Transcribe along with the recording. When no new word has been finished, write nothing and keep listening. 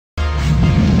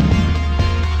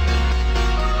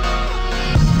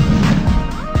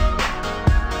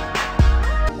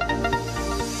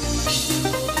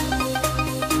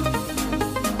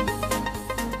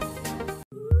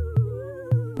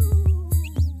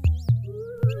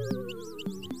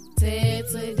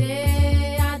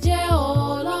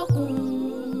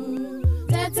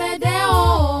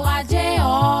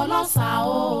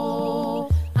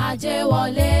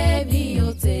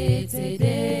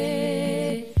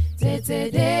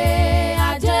tètè dé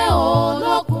ajé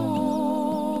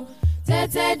olókun,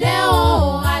 tètè dé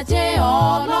o ajé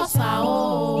ọlọ́sà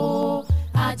o,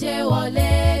 ajé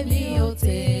wọlé mi ò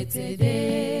tètè dé,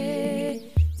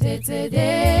 tètè dé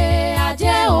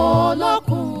ajé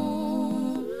olókun,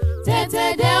 tètè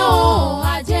dé o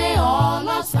ajé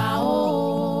ọlọ́sà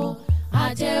o,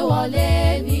 ajé wọlé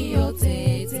mi ò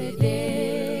tètè dé.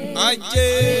 Ajé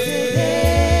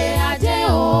ajé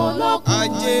olókun,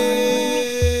 ajé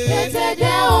tètè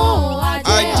dé o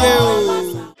ajé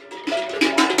ọlọ́sà.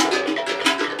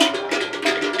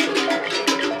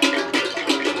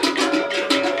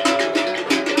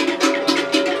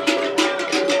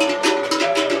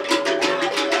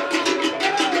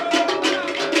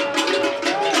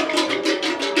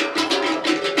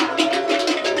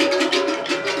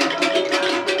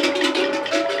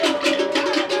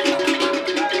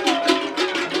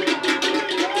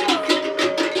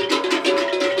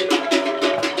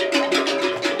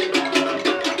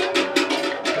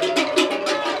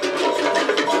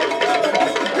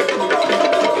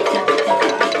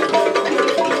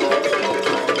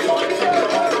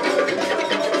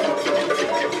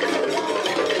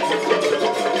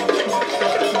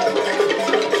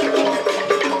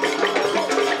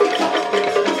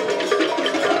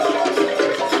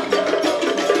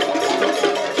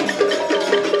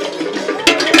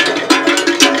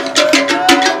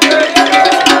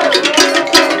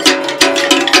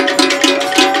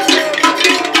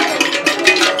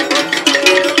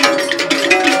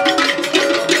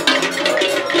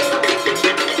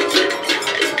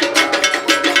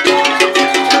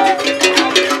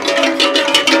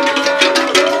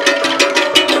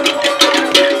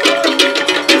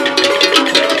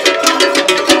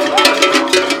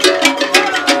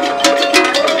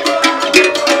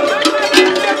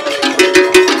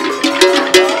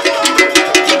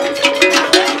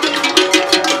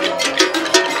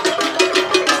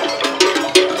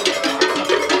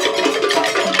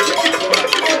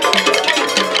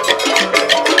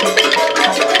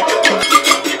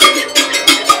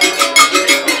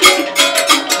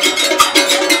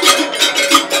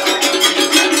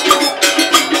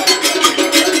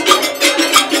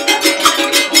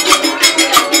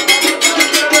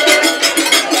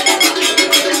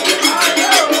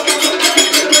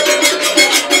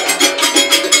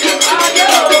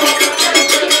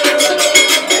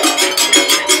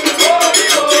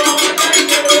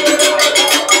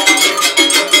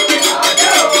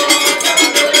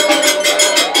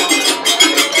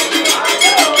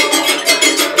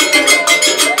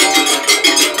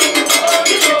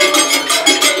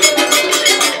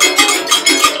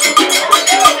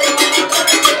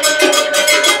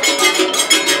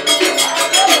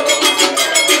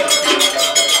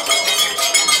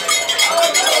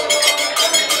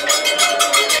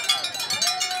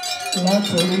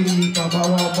 Látòrí bàbá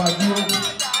wa ọba dúró,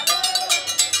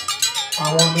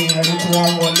 àwọn ni ẹni tí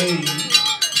wọ́n wọlé yìí.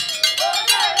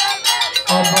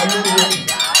 Ọba lóore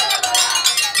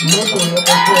lókòrè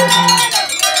ọjọ́ ọdún,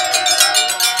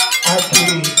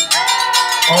 Akiri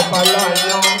ọba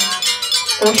láàyàn,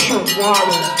 ó ṣògùn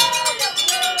àrùn,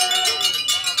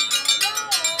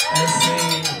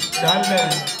 ẹ̀sìn dálẹ̀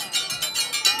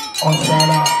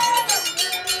ọ̀sára,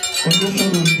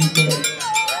 oníṣòro ìdìbẹ̀.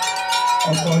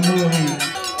 Ọkọ̀ lóore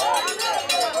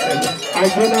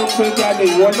àjọ náà ń gbé jáde,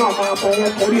 ìwọ náà máa fọwọ́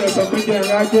kọrí ẹ̀ sọ pé jẹ́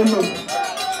ẹ̀rọ ajé lò.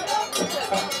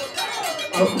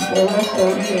 Fọwọ́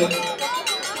kọrí ẹ̀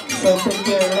sọ pé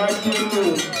jẹ́ ẹ̀rọ ajé lò.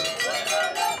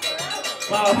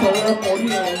 Máa fọwọ́ kọrí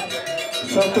ẹ̀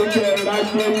sọ pé jẹ́ ẹ̀rọ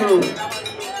ajé lò.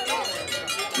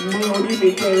 Ní orí mi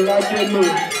jẹ́ ẹ̀rọ ajé lò.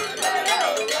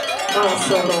 Máa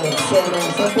sọ̀rọ̀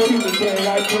sọ pé orí mi jẹ́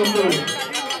ẹ̀rọ ajé lò.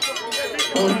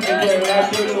 Orí mi jẹ́ ẹ̀rọ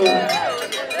ajé lò.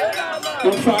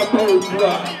 Ifá gbọ́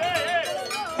Oòduà,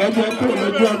 ẹgbẹ́ kò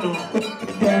lójú ọ̀nà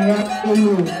jẹ́ ẹ̀rájé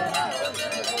lò,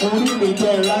 orí mi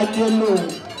jẹ́ ẹ̀rájé lò,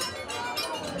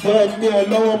 jẹ́ ẹni ẹ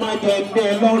lọ́wọ́ má jẹ́ ẹni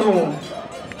ẹ lọ́rùn,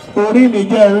 orí mi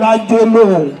jẹ́ ẹ̀rájé lò,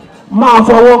 máa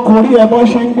fọwọ́ kan orí ẹ bọ́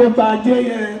ṣe ń gbé ba ajé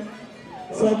yẹn,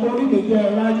 sọ pé orí mi jẹ́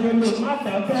ẹ̀rájé lò, má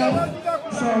dákẹ́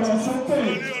sọ̀rọ̀ sókè,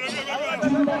 tí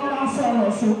bá wá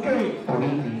sọ̀rọ̀ sókè, orí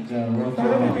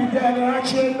mi jẹ́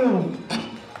ẹ̀rájé lò.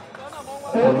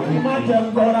 Orí má jẹ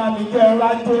gbọ́ra mi jẹ́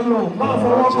rájé lò, máa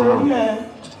fọwọ́ kan orí ẹ̀,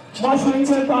 wọ́n ṣe ń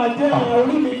gbégbá jẹ́ ẹ̀,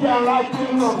 orí mi jẹ́ rájé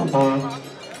lò,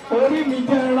 orí mi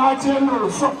jẹ́ rájé lò,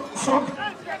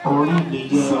 orí mi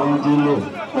jẹ́ rájé lò,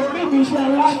 orí mi jẹ́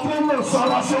rájé lò,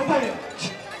 sọ̀rọ̀ sókè,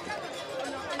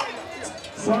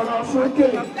 sọ̀rọ̀ sókè,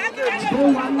 tó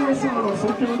wà ní sọ̀rọ̀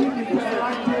sókè, orí mi jẹ́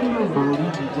rájé lò, orí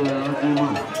mi jẹ́ rájé lò.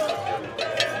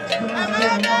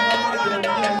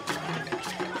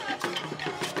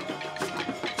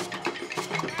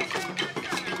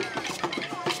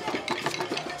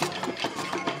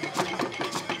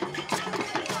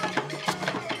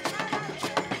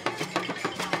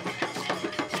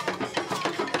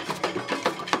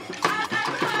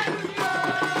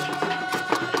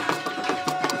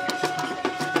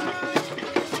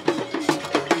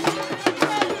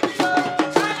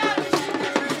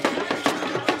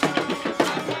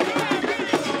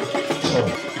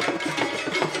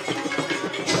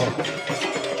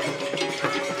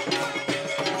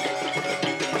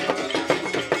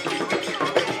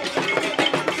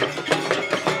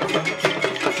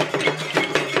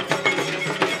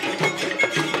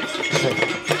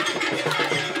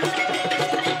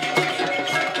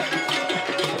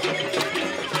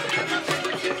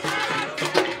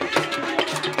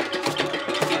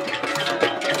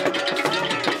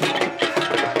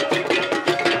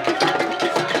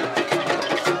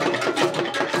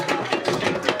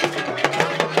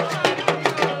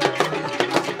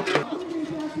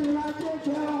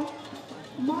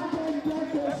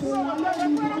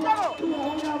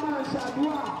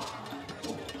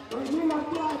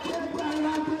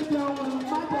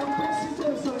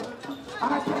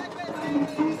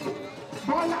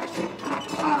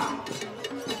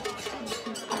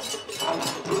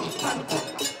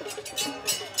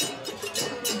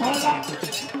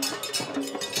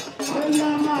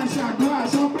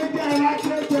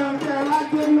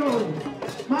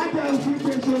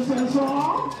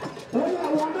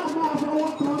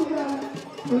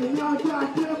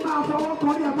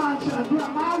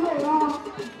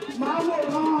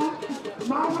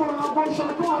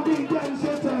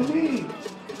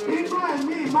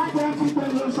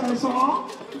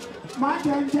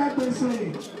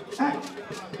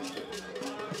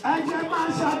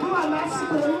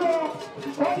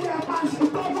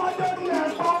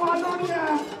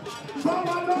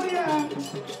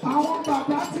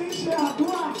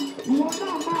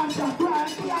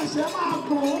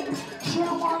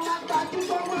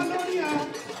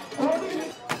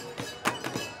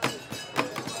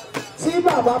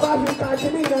 Bàbá bá fi ka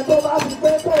kíní yẹn tó bá fi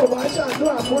pé kó o bá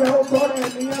ṣàdúrà fún ẹ ó gbọ́ rẹ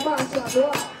nìyẹn máa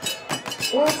ṣàdúrà.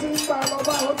 Wọ́n ti ń gbà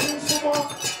lọ́ba ó ti ń súnmọ́.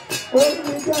 Orí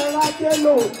mi jẹ́ rájé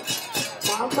lò.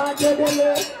 Màá má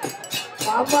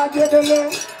gédélé.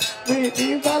 Mi ní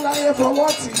báláyé fọwọ́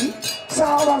tì í.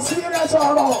 Sọ̀rọ̀ sí rẹ̀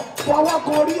sọ̀rọ̀ fọwọ́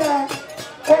kan orí ẹ.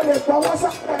 O lè fọwọ́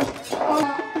sápẹ̀.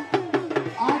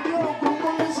 Adé ògùn kó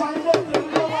ń sọ ilé ìlú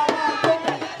ló wà máa tó.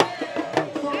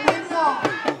 Tòmínà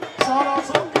sọ̀rọ̀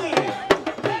sókè.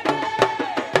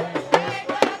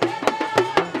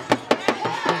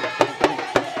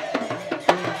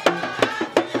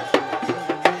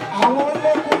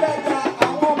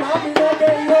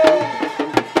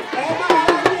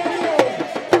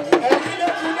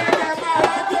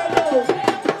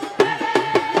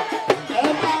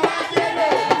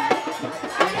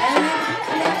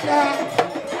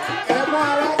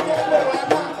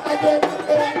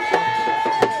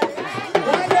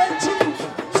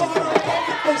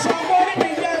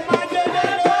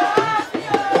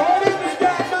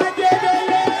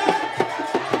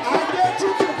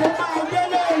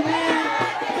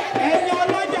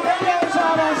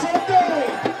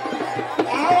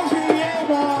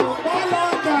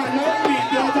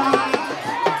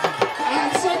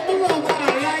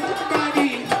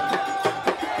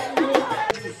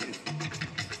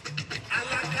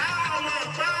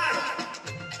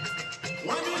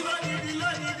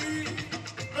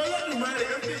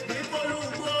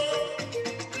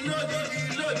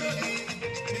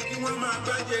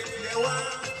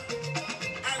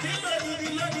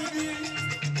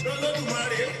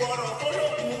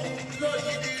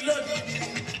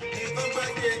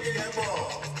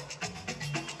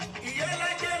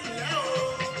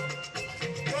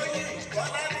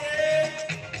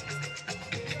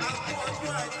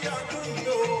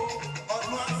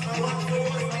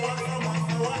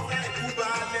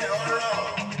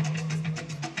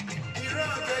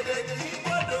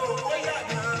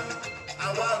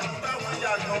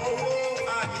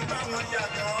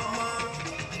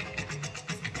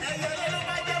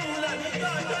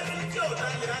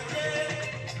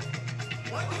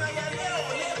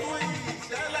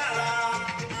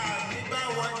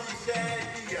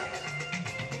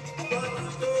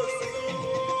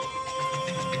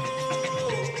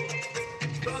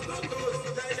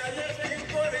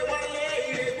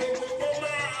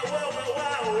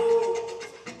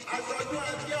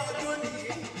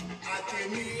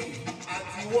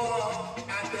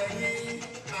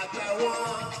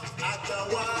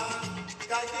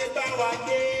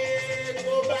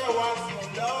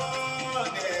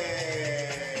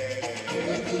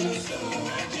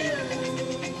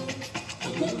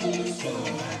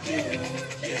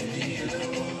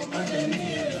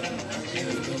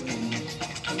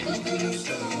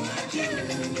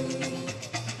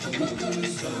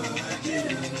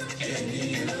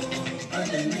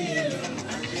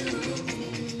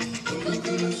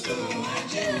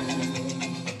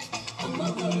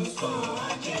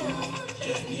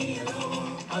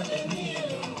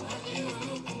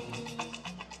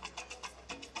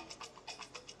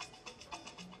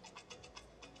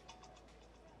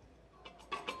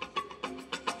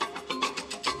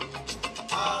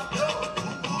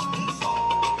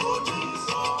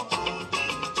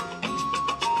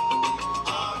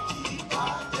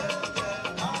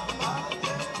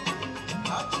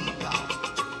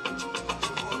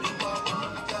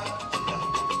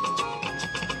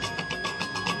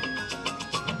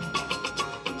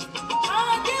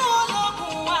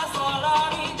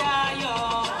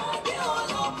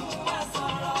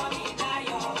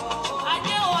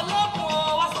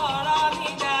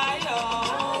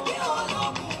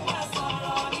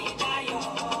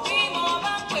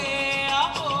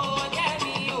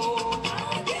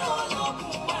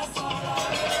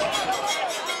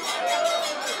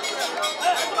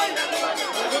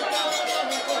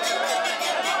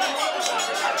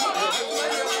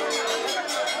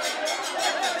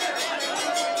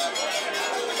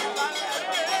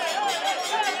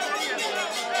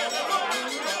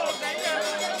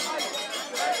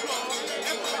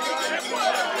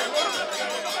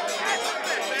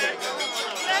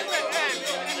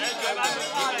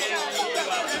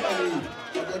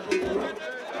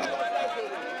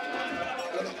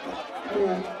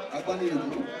 agbani ìlú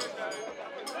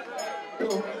tó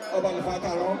ọba nìfà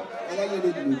karọ́ aláyé lè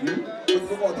dùdú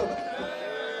gbogbo ọ̀tọ̀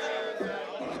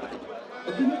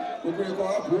gbogbo ẹ̀kọ́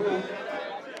àbúrò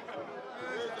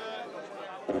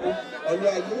ọlọ́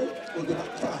ayé òjò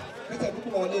fà peter dúkú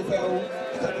wọn lè fẹ́ o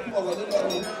peter dúkú wọn lè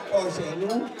lọ́rùn ọ̀sẹ̀ ìlú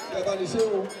ìyàbánisẹ́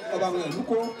o ọba àwọn ìlú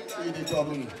kó ìdìbò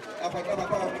ọ̀mìn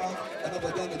apàtàkà ọ̀pá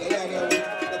ẹ̀nàbọ̀dọ̀ ìdẹ̀yà rẹ̀ o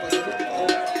ẹ̀nàbọ̀dọ̀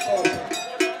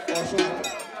ọ̀ṣun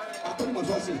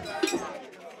akọ́nìmọ̀sọ́sì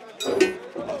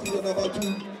ọtí yẹn nàbà tú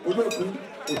olóògùn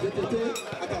òtítẹ́tẹ́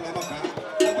àtàlàmàkà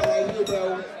ọ̀tàlà ilé ibẹ̀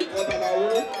o ọ̀tàlà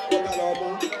owó ọ̀tàlà ọmọ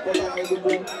ọ̀tàlà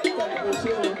gbogbo ọ̀tàlà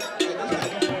ṣé o ẹ̀dísà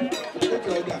àdúgbò òkè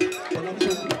ọjà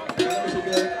ọ̀nàmísọ́kù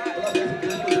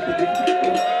ọ̀nàmísọ́kù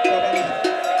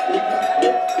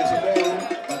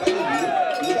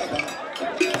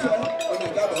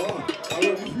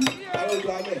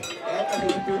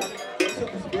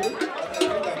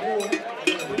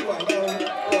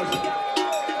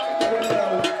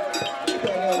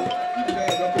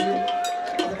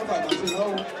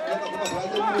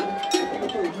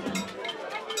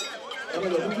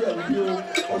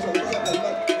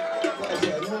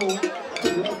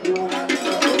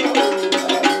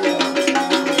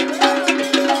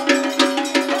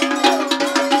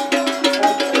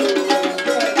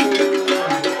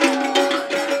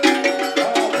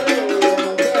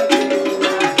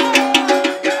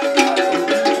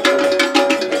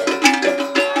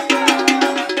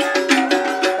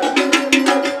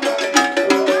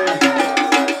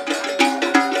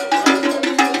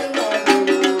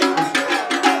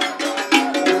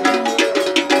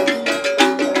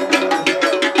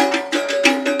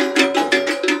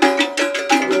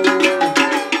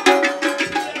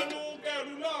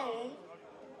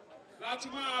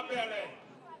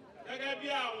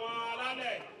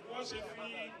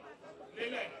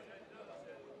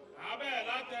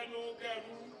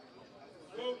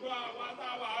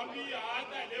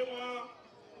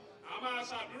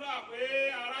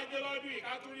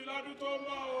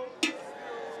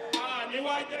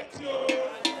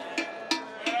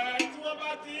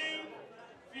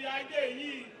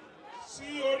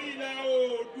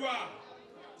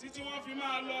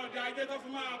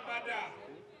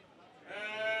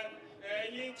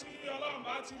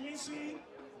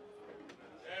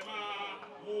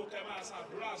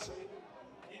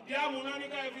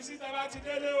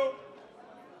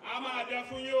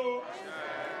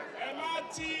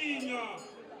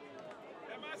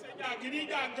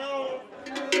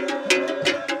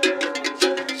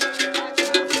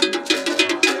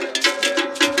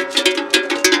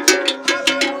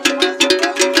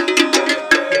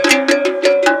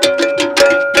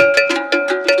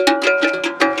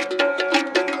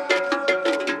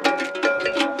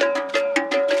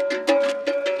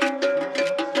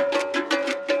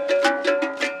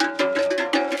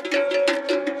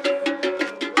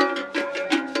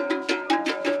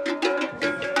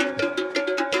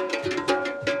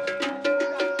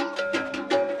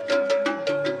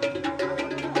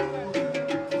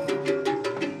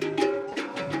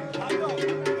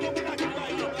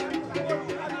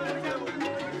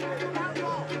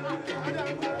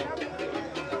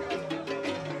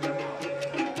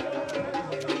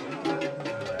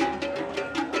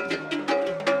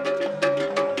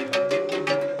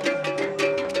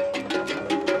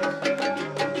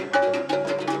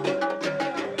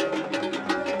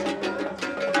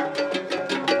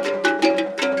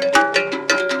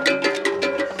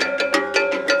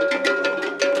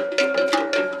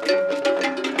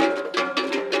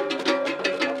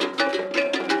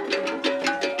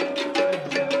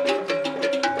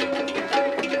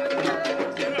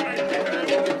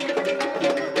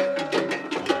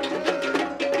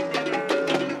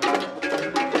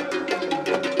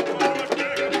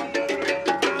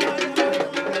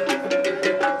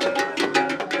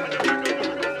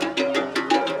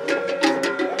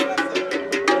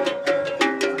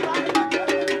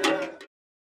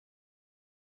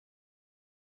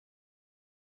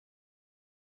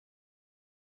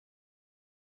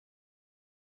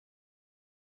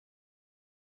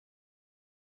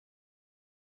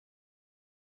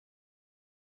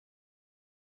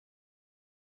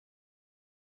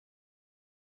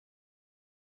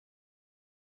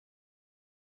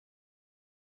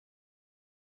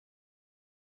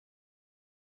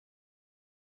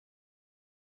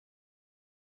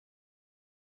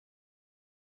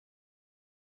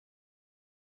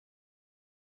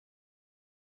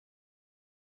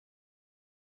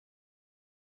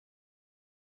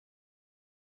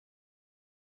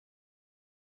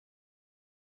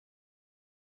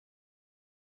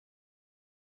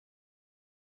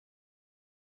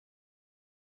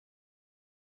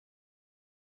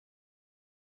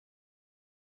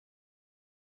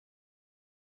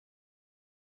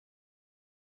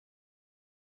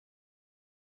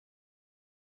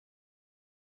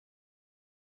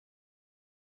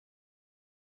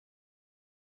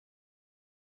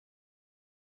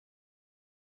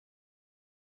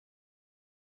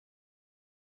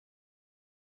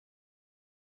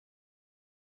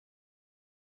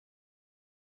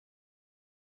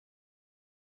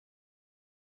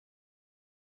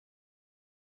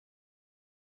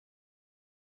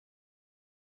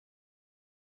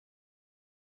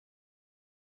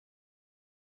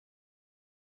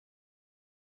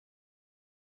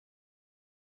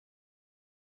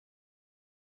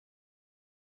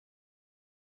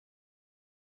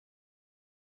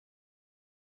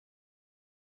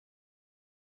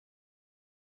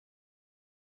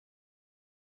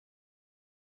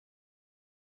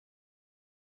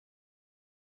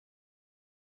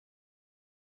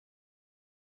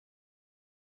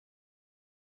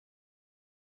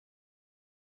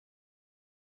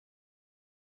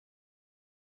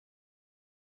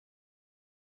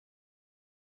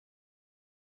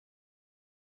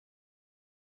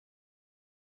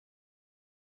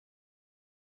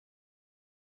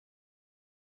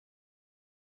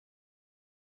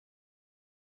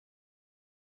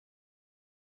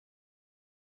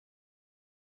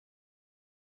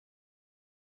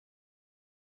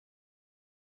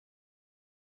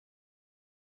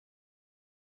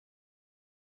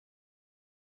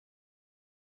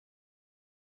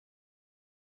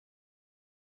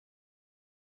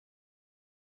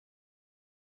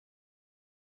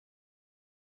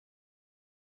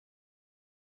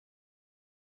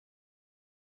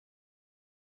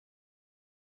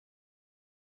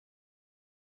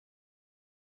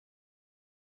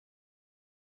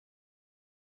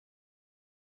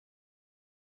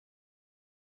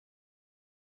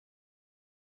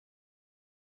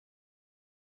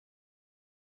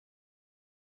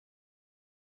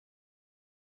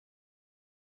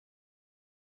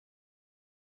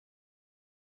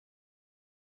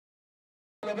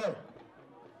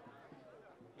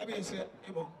Kábíyèsí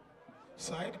ìmọ̀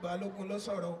Saheed Balógun ló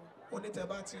sọ̀rọ̀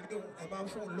onítẹ̀bá ti rí òun ẹ̀ máa ń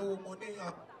fún un lówó mọ́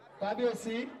níyàn.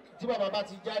 Kábíyèsí tí bàbá bá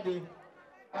ti jáde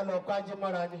á lọ kó ajé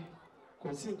mọ́ra ni kò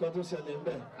sí nǹkan tó ṣẹlẹ̀ ń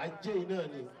bẹ̀ ajé yìí náà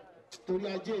ni torí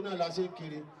ajé yìí náà la ṣe ń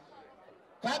kiri.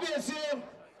 Kábíyèsí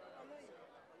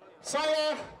sáyà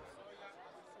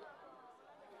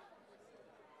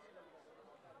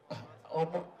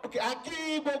ọmọ akí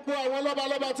gbogbo àwọn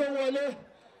lọ́balọ́ba tó wọlé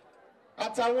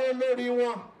àtàwọn olórí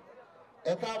wọn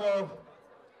ẹ káàbọ̀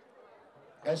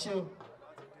ẹ ṣé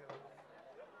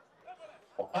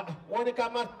wọ́n ní ká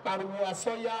má pariwo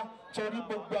àsọyá torí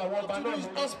gbogbo àwọn ọba náà.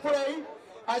 Just pray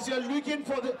as you're looking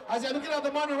at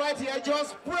the money right here.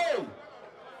 Just pray,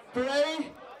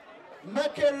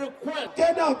 make a request.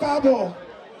 Kéde káàbọ̀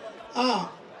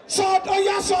sọ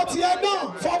ọyá sọ tiẹ̀ náà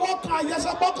fọwọ́ kan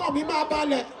àyẹ̀sẹ̀ gbọ́kàn mi máa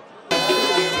balẹ̀.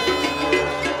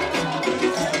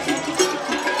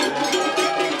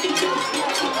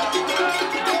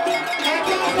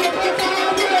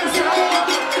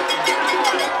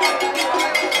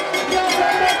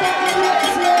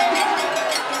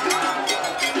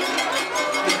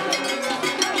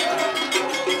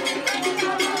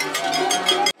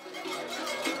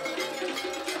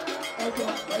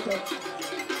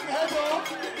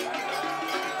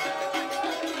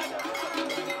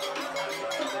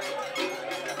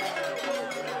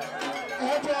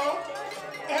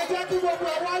 Ẹ jẹ́ kí gbogbo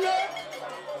ẹ̀ wálé,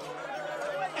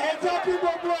 ẹ jẹ́ kí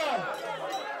gbogbo ẹ̀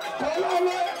kó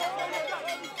wálé.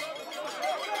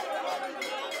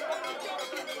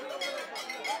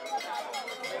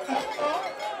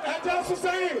 Ẹ jẹ́ sún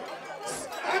sẹ́yìn,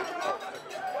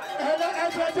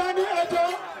 ẹ̀jẹ̀ jẹ́ ní ẹjọ́.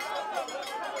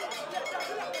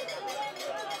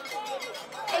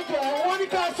 Ẹjọ́ wọ́n ní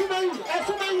ká sún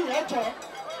mẹ́yìn ẹjọ́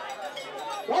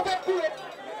wọ́n fẹ́ kúrò.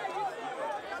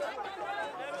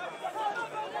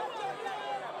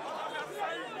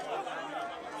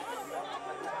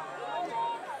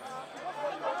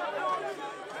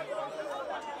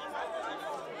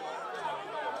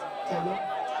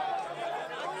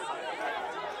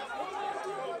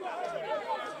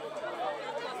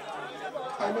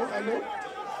 Hello.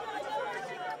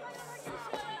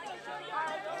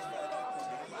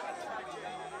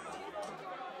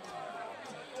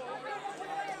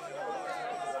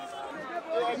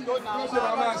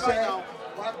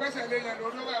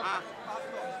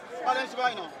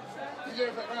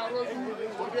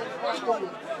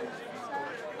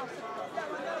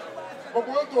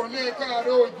 Gbogbo tó lé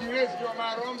káàárọ̀ òjìrè sí ọmọ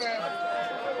àrọ́ mẹ́.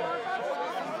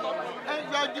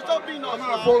 You are disturbing us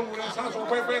now. I'm going to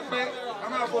pẹ́pẹ́pẹ́.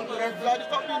 I'm going to You are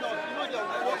disturbing us. You know they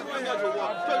are going to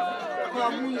work.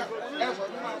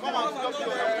 Come on, stop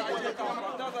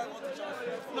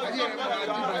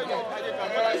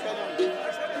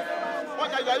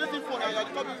What are you using phone and you are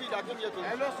disturbing me that came here to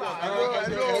Hello, sir.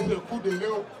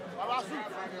 Hello.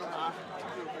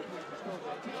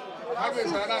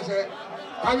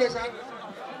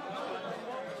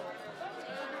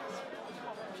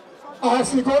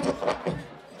 Àsìkò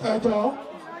ẹ̀jọ̀.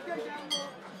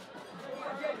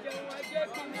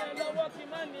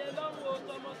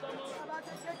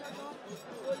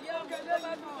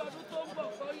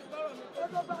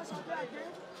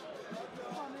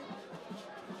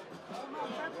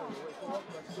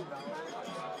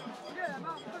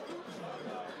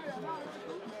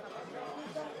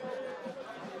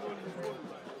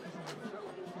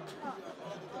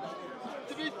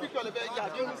 Picture le bẹ́ẹ̀ yà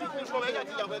dé orí picture bẹ́ẹ̀ yà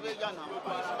ti yà bẹ́ẹ̀ yà náà.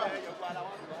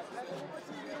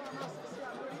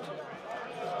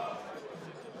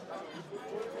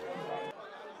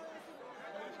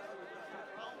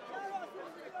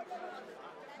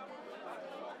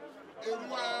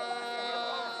 Ewa.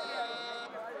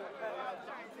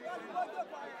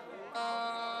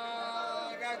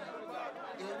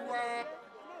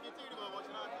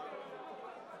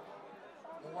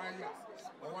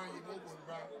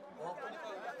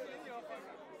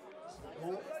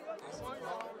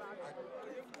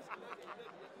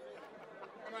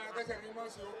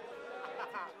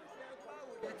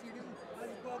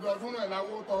 Lọ́dún náà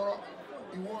làwọn tọrọ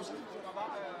ìwọ́sùn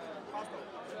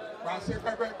wà sí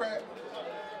pẹ́pẹ́pẹ́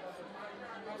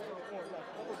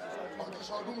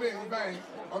ọdún mẹ́rin báyìí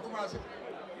ọdún máa ṣe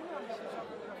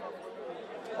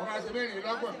mẹ́rin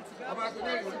lọ́gbọ̀n ọmọ ṣe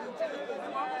mẹ́rin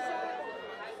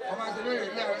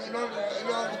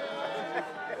Ìlọrin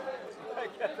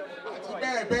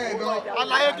àti bẹ́ẹ̀ lọ.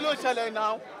 Àlàyé kí ló ṣẹlẹ̀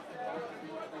náà?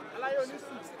 Àlàyé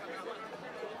onísùn.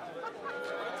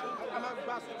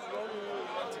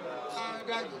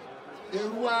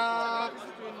 Èrúwà.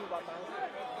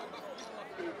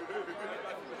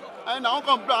 Ẹ̀yin náà wọ́n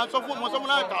kàn bí à ń sọ fún ọmọ sọ́mọ́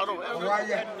náà kàárọ̀.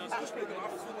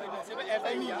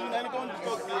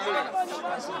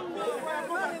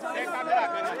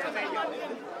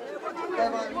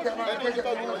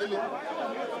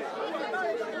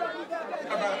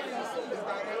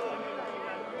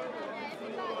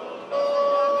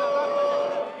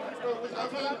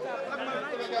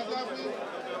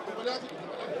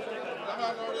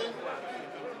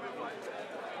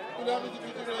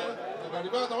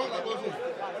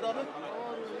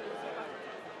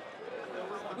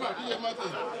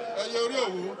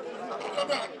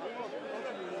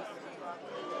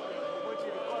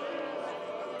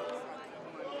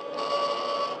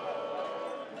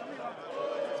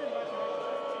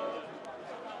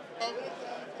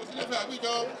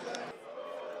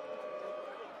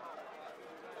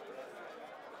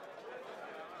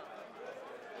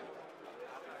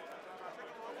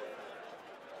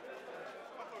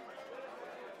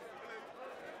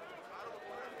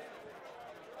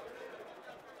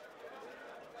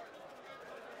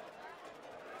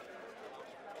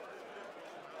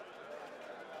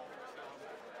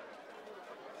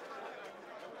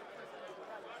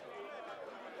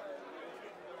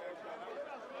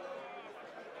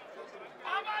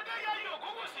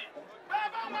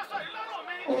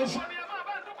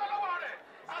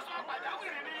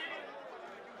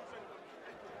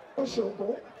 Oṣogbo.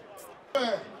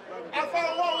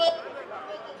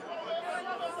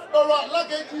 Ọ̀rọ̀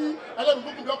alákejì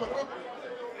ẹlẹ́mìí gbogbo ọ̀pọ̀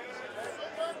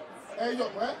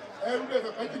ẹ̀yọ̀pẹ́ ẹ̀rú lè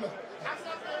fẹ̀fẹ́ jìnà.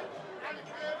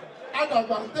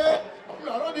 Adàgbà ń dé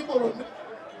ìlànà onígbòrò ní.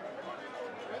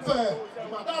 Fẹ̀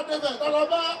màdá dẹ́fẹ̀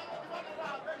tọ́lọ́bá.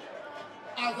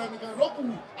 Àgbẹ̀nìkan lókù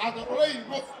àgbẹ̀kọ́lé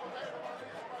ìgbó.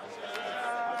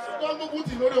 Wọ́n gbogbo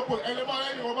tì lórí oko ẹlẹ́mọ̀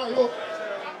ẹ̀yìn wọn báyìí ó.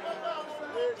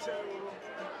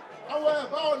 Àwọn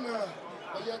ẹ̀bá ọ̀nà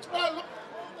ọ̀yẹ̀ tó bá lọ.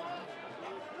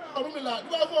 Ọ̀rúnmìlà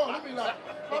nígbà fún Ọ̀rúnmìlà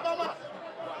bàbá má.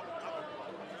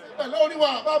 Pẹ̀lú oríwà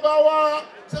bàbá wa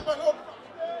ṣe pẹ̀lú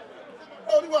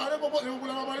oríwà rẹ̀ gbogbo ìwòkú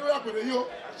làwọn ọmọ ìwé àpèrè yìí ó.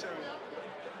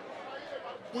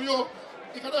 Mo yọ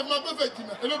ìkàtà fún máa gbẹ́fẹ̀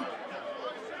jìnà elódù.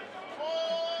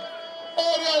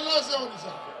 Orí aláṣẹ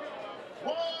Òrìṣà.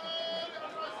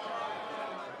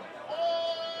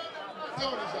 Ṣé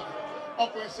Òrìṣà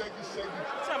ọkọ̀ ẹ̀ṣẹ̀gì ṣẹ̀gì.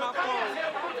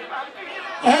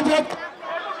 Ẹjọ́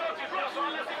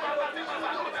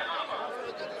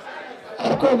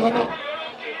ẹ̀kọ́ ìmọ̀nà.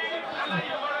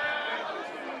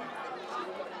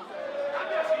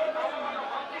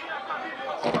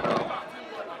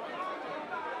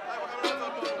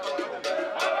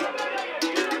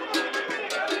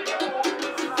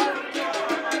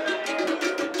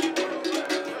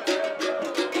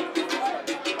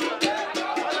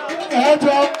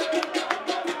 Ẹjọ́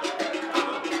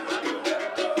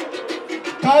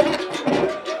tàbí.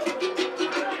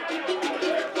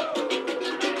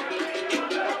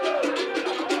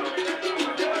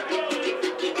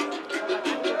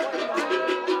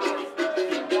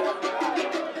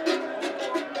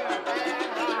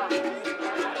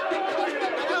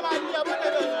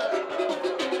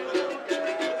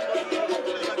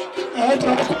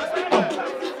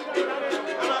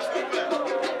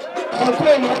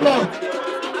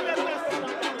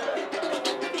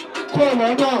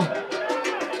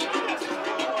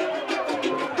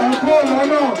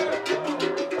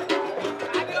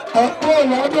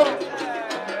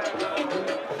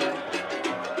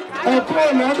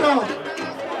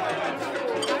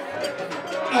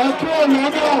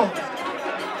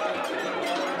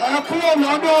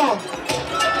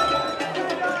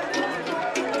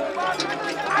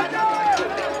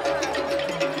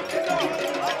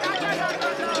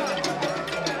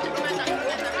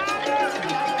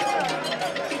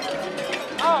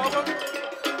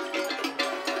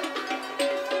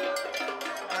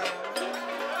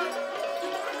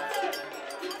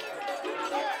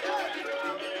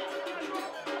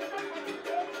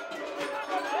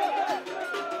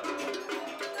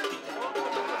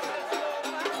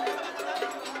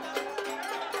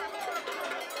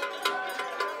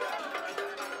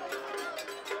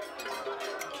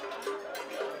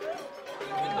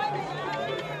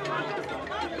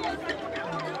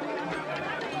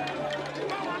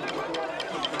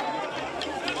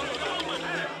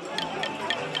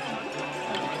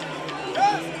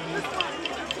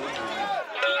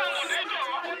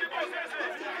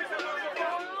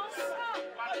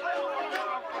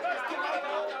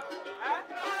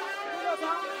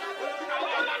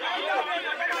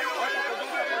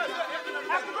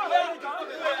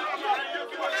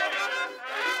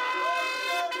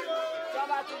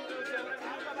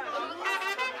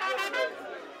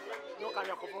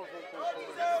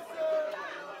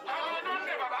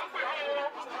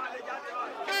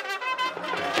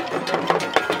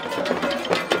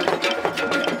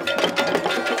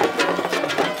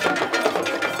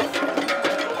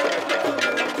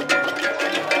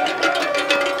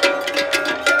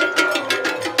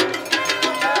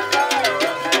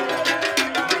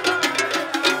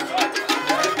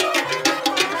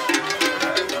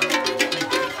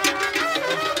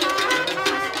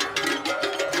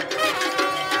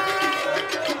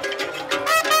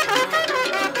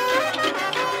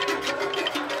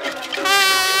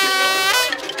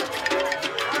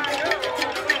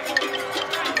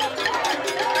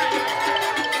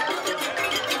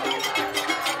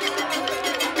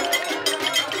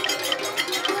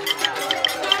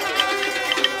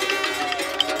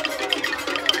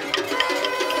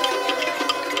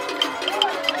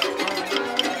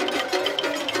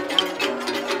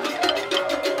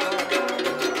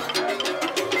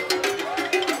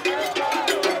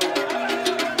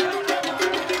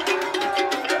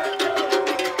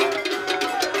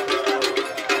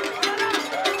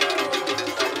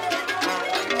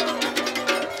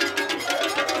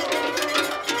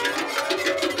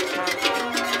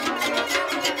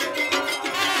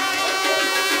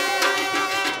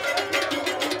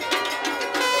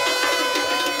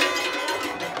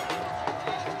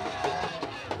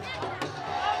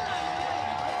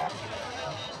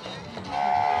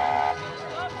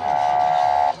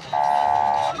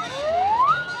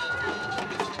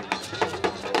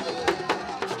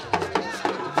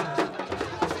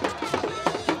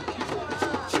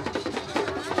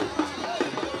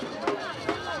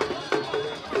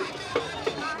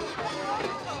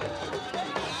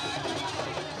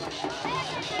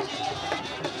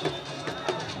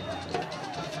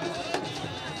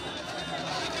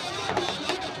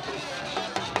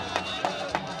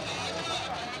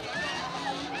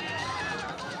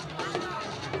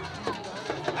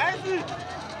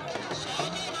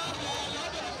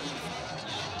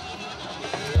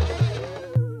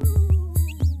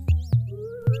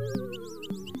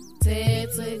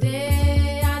 tètè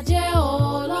dé ajé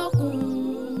olókun,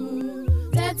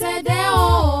 tètè dé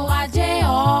o ajé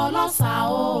ọlọ́sà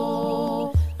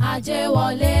o, ajé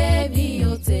wọlé bí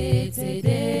o tètè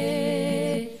dé,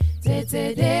 tètè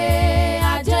dé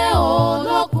ajé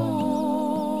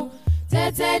olókun,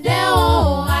 tètè dé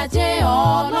o ajé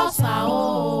ọlọ́sà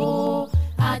o,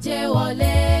 ajé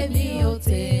wọlé bí o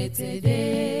tètè dé,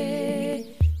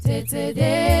 tètè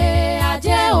dé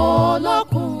ajé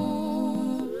olókun,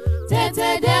 tètè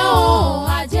dé o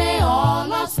ajé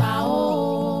ọlọ́sà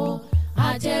o,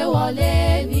 ajé wọlé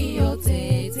bí o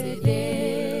tètè dé,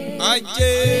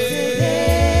 ajé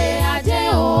ajé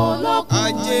olókun,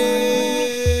 ajé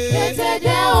tètè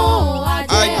dé o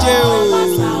ajé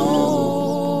ọlọ́sà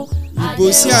o, ìbò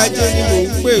sí ajé ni mò ń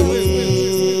pè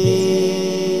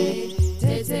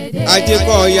ajé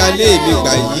kọ́ ọ̀yà lé mi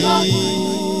gbà yìí,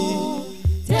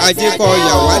 ajé kọ́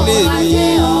ọ̀yà wá lé mi,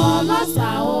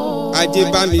 ajé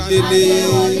bá mi délé,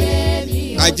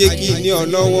 ajé kí n ní ọ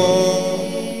lọ́wọ́,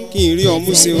 kí n rí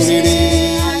ọmú ṣe oríire,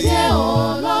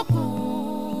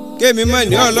 kémi mọ̀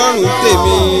ní ọlọ́run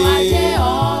tèmi,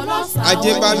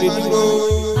 ajé bá mi dúró,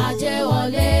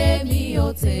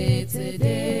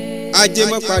 ajé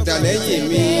mọ́ padà lẹ́yìn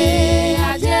mi,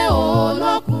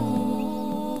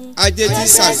 ajé tí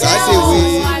sàgbádèwe,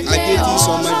 ajé tí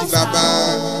sọmọdé bàbá,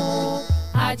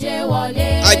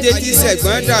 ajé tí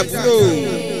sẹ̀gbọ́n dàbúrò,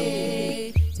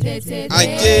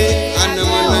 ajé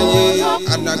anamọ́náyé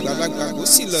anagbalagba kó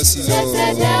sílọ̀sílọ̀,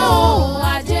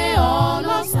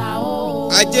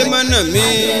 ajé mọ́nà mi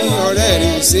ọ̀rẹ́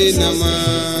rẹ̀ ò ṣe nà mọ́,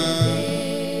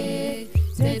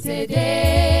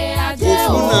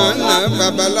 òfun náà nà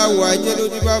babaláwo ajé ló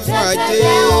dúpá fún ajé,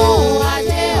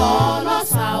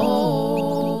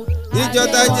 níjọ́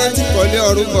tájé tí kọ́lé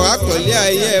ọ̀run bọ̀ akọ̀lé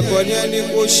ayé ẹ̀bọ ní ẹni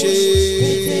kó ṣe,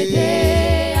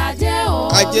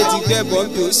 ajé ti gbẹ́bọ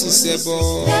bí ó sì ṣẹbọ,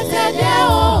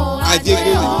 ajé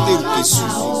gbèrè tèrò kèṣù,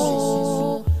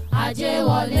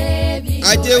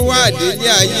 ajé wá àdélé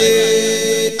ayé,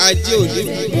 ajé òde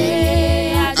gbogbo,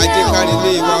 ajé kárí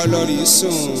ilé ìwà ọlọ́rin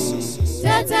sùn,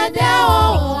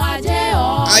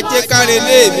 ajé kárí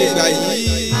ilé mi gbà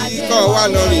yìí kọ́ wá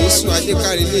lọ́rin sùn, ajé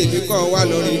kárí ilé mi kọ́ wá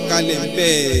lọ́rin kalẹ̀ ń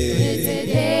bẹ̀.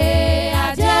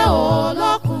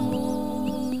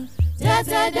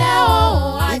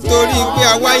 nítorí pé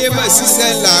awáyé mọ̀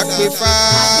ṣiṣẹ́ là á pè fá,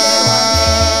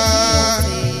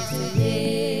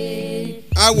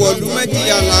 awọ̀lú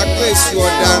méjìlá là á pè sùn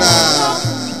ọ̀dàrà,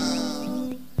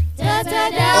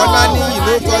 ọlá níyì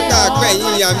ló kọ́ tá a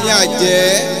pẹ̀yìn ìyàmí àjẹ́,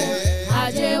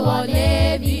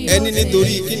 ẹni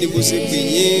nítorí kí ni mo ṣe pè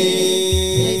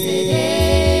yín,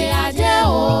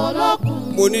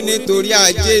 mo ní nítorí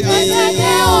ajé ni,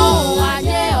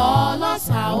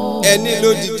 ẹni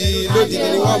lódìdí lódìdí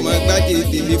ni wọ́n mọ̀ gbájé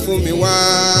tèmi fún mi wá,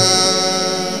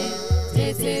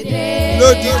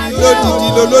 lódìdí lódìdí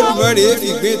lolódùmarè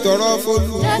fìgbé tọrọ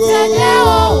fólúgbó,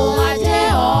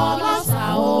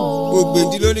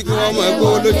 ògbèdì lóní kí wọ́n mọ̀ gbó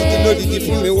lódìdí lódìdí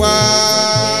fún mi wá,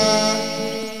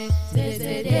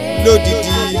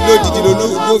 lódìdí lódìdí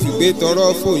lolódùmarè fìgbé tọrọ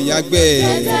fún ìyàgbẹ́,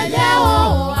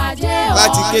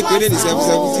 láti kékeré ní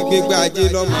sẹ́fúsẹ́fú ti gbégbá ajé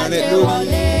lọ́mọ rẹ̀ lórí,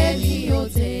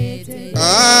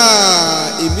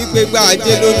 èmi gbégbá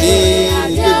ajé lónìí,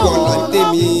 mo gbégbá ọ̀la ń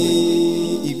tèmi,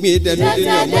 ìgbín dẹnu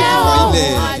délé ọmọ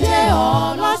ìfà ilẹ̀,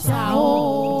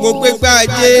 mo gbégbá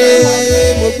ajé,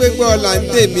 mo gbégbá ọ̀la ń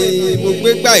tèmi, mo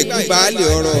gbégbá ìkú baálé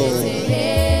ọ̀rọ̀,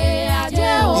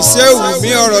 ìṣe òwú mi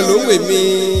ọ̀rọ̀ ló wè mí,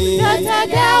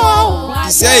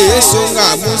 ìṣe èso ń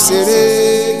àmúṣeré,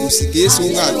 òsìkè èso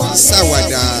ń àfi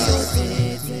ṣàwàdà,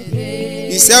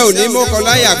 ìṣe òní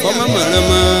mọ́kànláyà kọ́ mọ̀mọ́ràn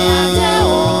mọ́.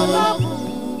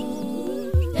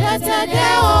 Tètè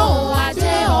o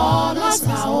ajé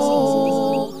ọlọ́sà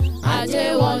o, ajé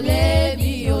wọlé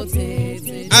bí o tètè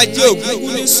dé, ajé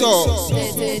ògúngún ní sọ,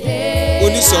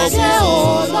 onísọ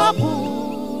olókun,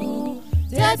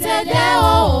 tètè dé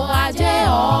o ajé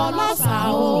ọlọ́sà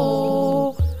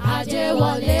o, ajé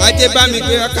wọlé, ajé bá mi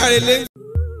gbé akárelé.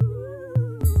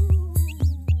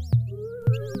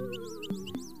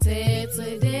 tètè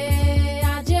dé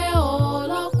ajé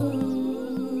olókun,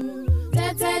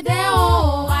 tètè dé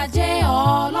o ajé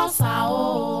ọlọ́sà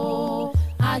o,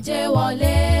 ajé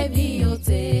wọlé bí o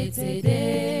tètè dé,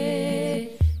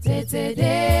 tètè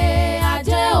dé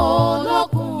ajé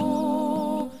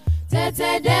olókun,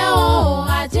 tètè dé o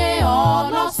ajé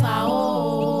ọlọ́sà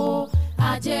o,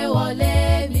 ajé wọlé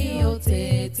bí o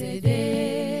tètè dé,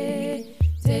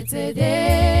 tètè dé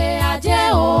ajé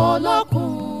olókun.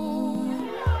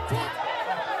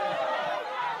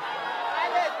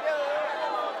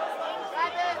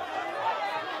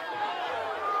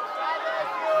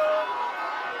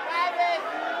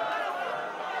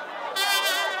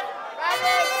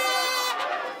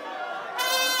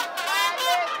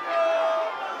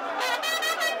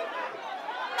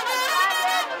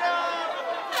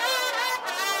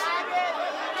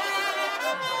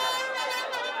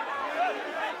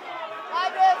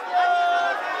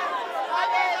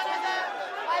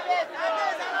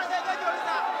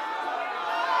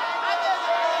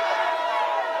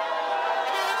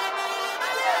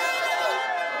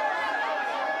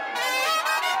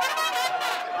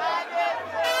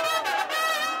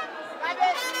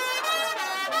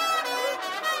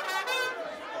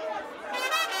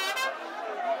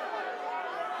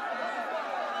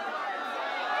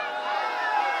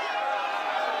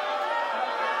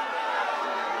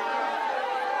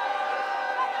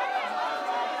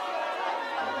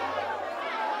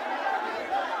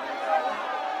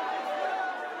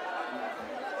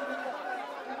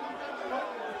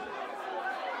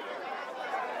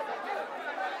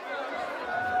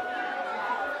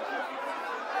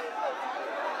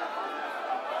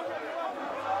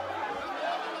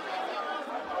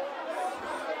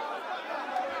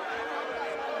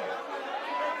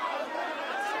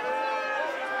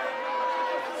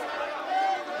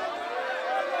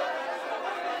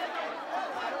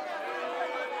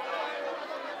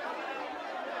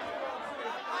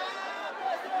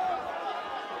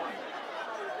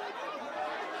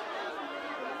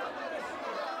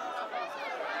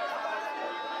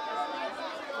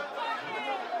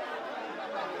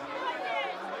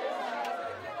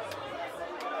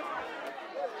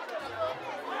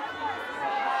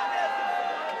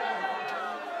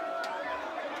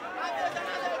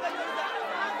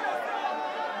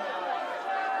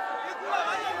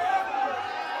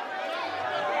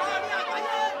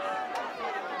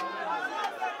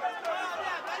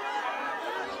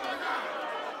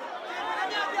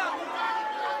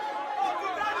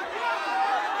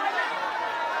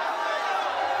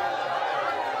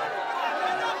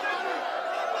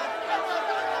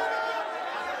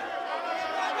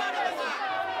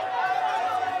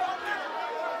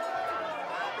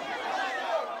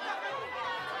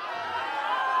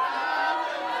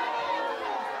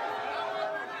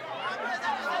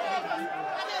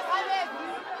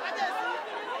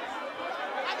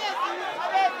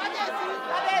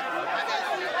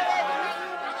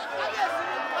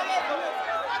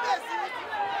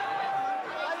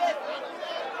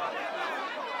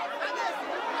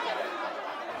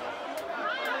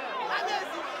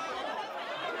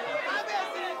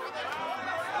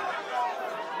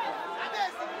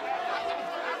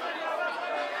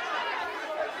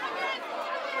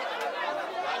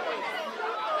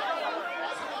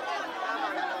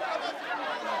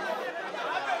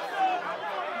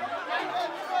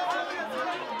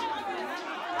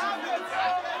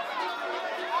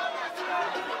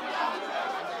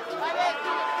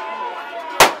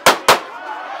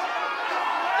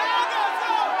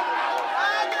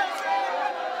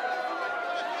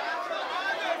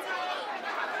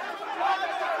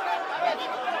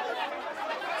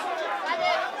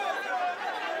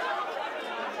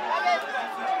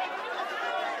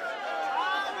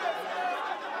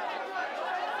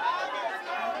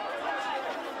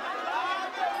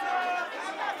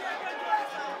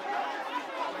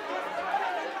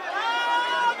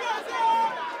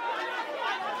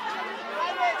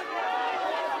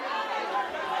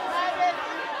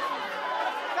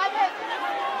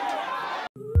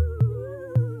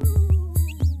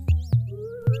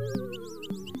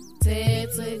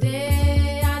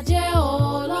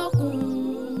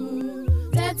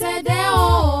 tètè dé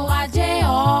o ajé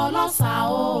ọlọ́sà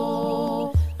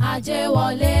o ajé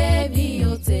wọlé mi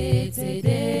ò tètè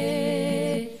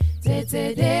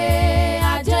dé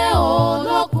ajé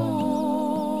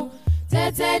olókun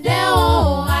tètè dé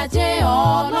o ajé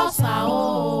ọlọ́sà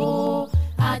o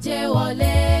ajé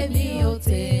wọlé mi ò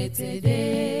tètè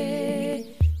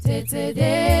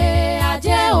dé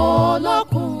ajé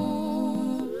olókun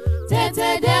tètè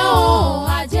dé o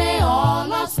ajé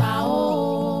ọlọ́sà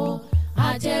o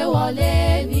ajé wọlé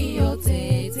mi ò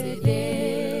tètè dé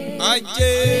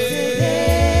ajé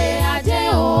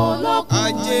olókun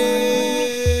ajé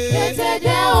tètè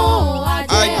dé o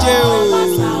ajé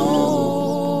ọlọ́sà o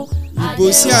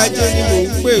ìbòsí ajé ni mò ń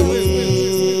pè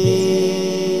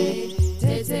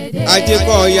ajé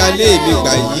kọ́ ọ̀yà léèmí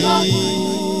gbà yìí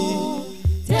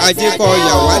ajé kọ́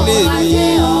ọ̀yà wálé mi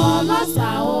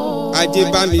ajé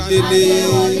bá mi délé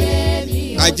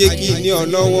ajé kí n ní ọ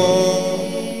lọ́wọ́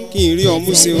kí n rí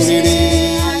ọmú ṣe oríire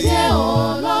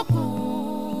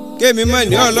kémi mọ̀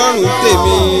ní ọlọ́run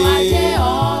tèmi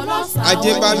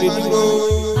ajé bá mi dúró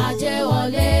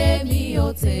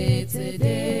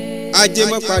ajé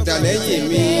mọ́ padà lẹ́yìn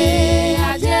mi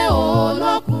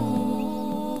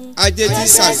ajé tí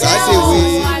sàgbádèwe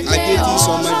ajé tí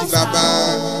sọmọdé bàbá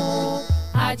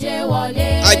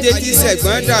ajé tí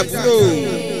sẹ̀gbọ́n dàbúrò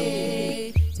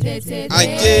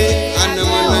ajé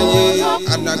anamọ́náyé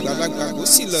anagbalagba kó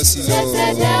sílọ̀sílọ̀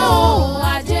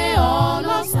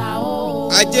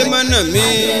ajé mọ́nà mi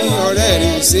ọ̀rẹ́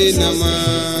rẹ̀ ò ṣe nà mọ́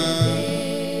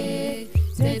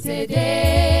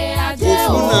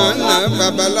òfun náà nà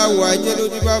babaláwo ajé ló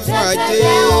dúpá fún ajé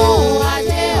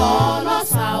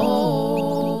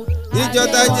níjọ́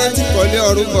tájé tí kọ́lé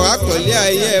ọ̀run bọ̀ akọ̀lé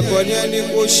ayé ẹ̀bọ ní ẹni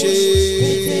kó ṣe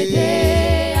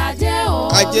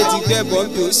ajé ti gbẹ́bọ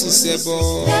bí ó sì ṣẹbọ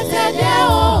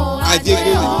ajé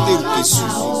gbèrè tèrò kèṣù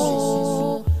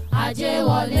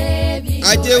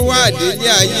ajé wá àdélé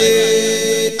ayé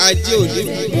ajé òde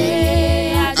gbogbo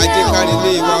ajé kárìlé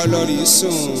ìwà ọlọ́rin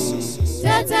sùn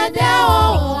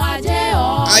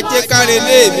ajé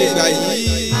kárìlé mi gbà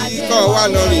yìí kọ́ wá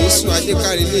lọ́rin sùn ajé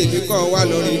kárìlé mi kọ́ wá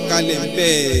lọ́rin kalẹ̀ ń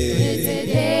bẹ́ẹ̀.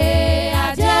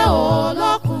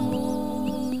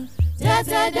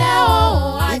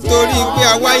 nítorí pé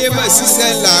awáyé mọ̀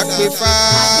ṣiṣẹ́ là á pé fá.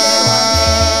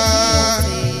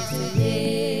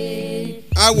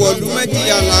 awọ̀lú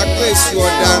méjìlá là á pè sí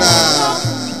ọ̀dàrà.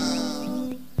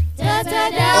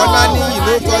 ọlá níyì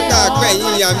ló kọ́ tá a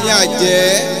pẹ̀yìn ìyàmí àjẹ́.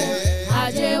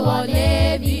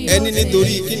 ẹni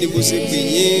nítorí kí ni mo ṣe pè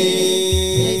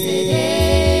yín.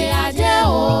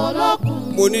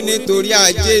 mo ní nítorí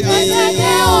ajé ni.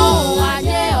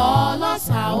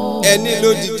 ẹni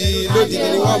lódìdí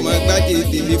ni wọ́n mọ̀ gbájé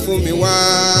tèmi fún mi wá.